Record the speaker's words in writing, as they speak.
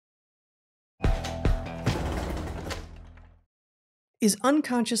Is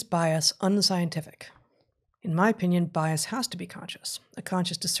unconscious bias unscientific? In my opinion, bias has to be conscious. A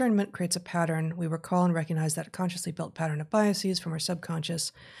conscious discernment creates a pattern. We recall and recognize that a consciously built pattern of biases from our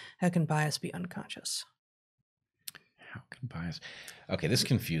subconscious. How can bias be unconscious? How can bias? Okay, this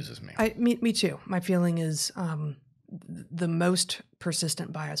confuses me. Me too. My feeling is the most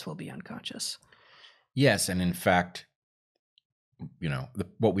persistent bias will be unconscious. Yes, and in fact,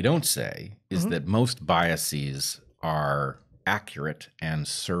 what we don't say is that most biases are accurate and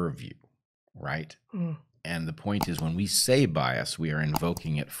serve you, right? And the point is, when we say bias, we are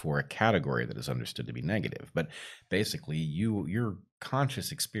invoking it for a category that is understood to be negative. But basically, your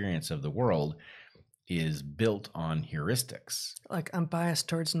conscious experience of the world is built on heuristics. Like, I'm biased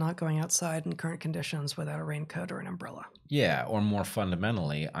towards not going outside in current conditions without a raincoat or an umbrella. Yeah, or more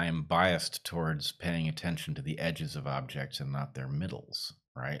fundamentally, I am biased towards paying attention to the edges of objects and not their middles,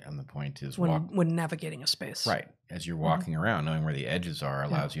 right? And the point is when navigating a space. Right. As you're walking around, knowing where the edges are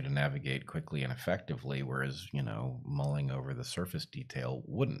allows you to navigate quickly and effectively, whereas, mulling over the surface detail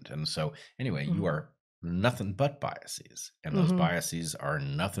wouldn't. And so anyway, you are nothing but biases. And those biases are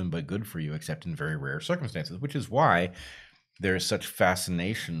nothing but good for you, except in very rare circumstances, which is why there's such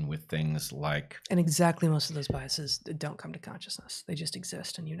fascination with things like... And exactly most of those biases don't come to consciousness. They just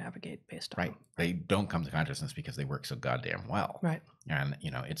exist and you navigate based on them. They don't come to consciousness because they work so goddamn well. Right. And,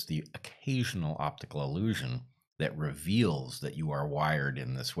 it's the occasional optical illusion that reveals that you are wired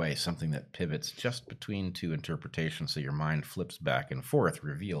in this way. Something that pivots just between two interpretations so your mind flips back and forth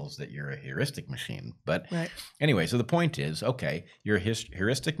reveals that you're a heuristic machine. But anyway, so the point is, okay, you're a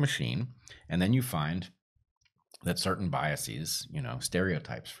heuristic machine, and then you find that certain biases,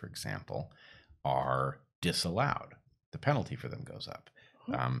 stereotypes, for example, are disallowed. The penalty for them goes up.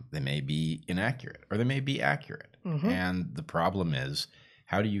 They may be inaccurate or they may be accurate. And the problem is,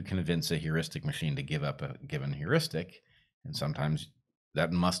 how do you convince a heuristic machine to give up a given heuristic? And sometimes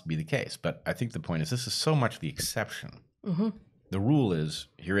that must be the case. But I think the point is, this is so much the exception. The rule is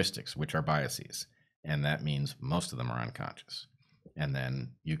heuristics, which are biases. And that means most of them are unconscious. And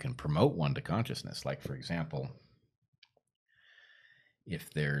then you can promote one to consciousness. Like, for example,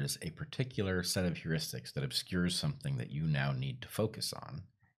 if there's a particular set of heuristics that obscures something that you now need to focus on,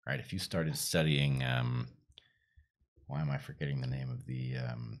 right? If you started studying, why am I forgetting the name of the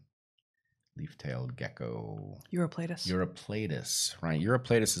leaf-tailed gecko? Europlatus, right?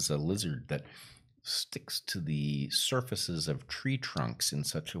 Europlatus is a lizard that sticks to the surfaces of tree trunks in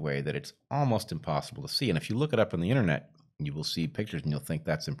such a way that it's almost impossible to see. And if you look it up on the internet, you will see pictures and you'll think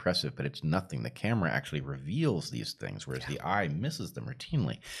that's impressive, but it's nothing. The camera actually reveals these things, whereas the eye misses them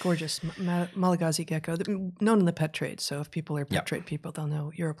routinely. Gorgeous. Malagasy gecko, known in the pet trade. So if people are pet trade people, they'll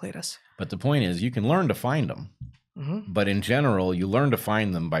know Europlatus. But the point is, you can learn to find them. But in general, you learn to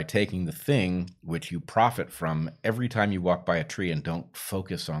find them by taking the thing which you profit from every time you walk by a tree and don't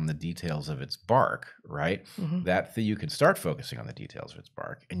focus on the details of its bark, right? You can start focusing on the details of its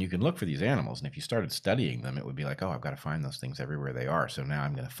bark, and you can look for these animals. And if you started studying them, it would be like, oh, I've got to find those things everywhere they are. So now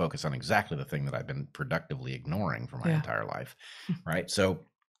I'm going to focus on exactly the thing that I've been productively ignoring for my entire life, right? So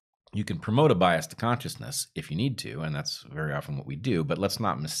you can promote a bias to consciousness if you need to, and that's very often what we do. But let's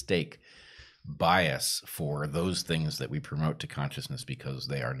not mistake bias for those things that we promote to consciousness because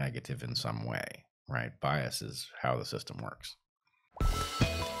they are negative in some way, right? Bias is how the system works.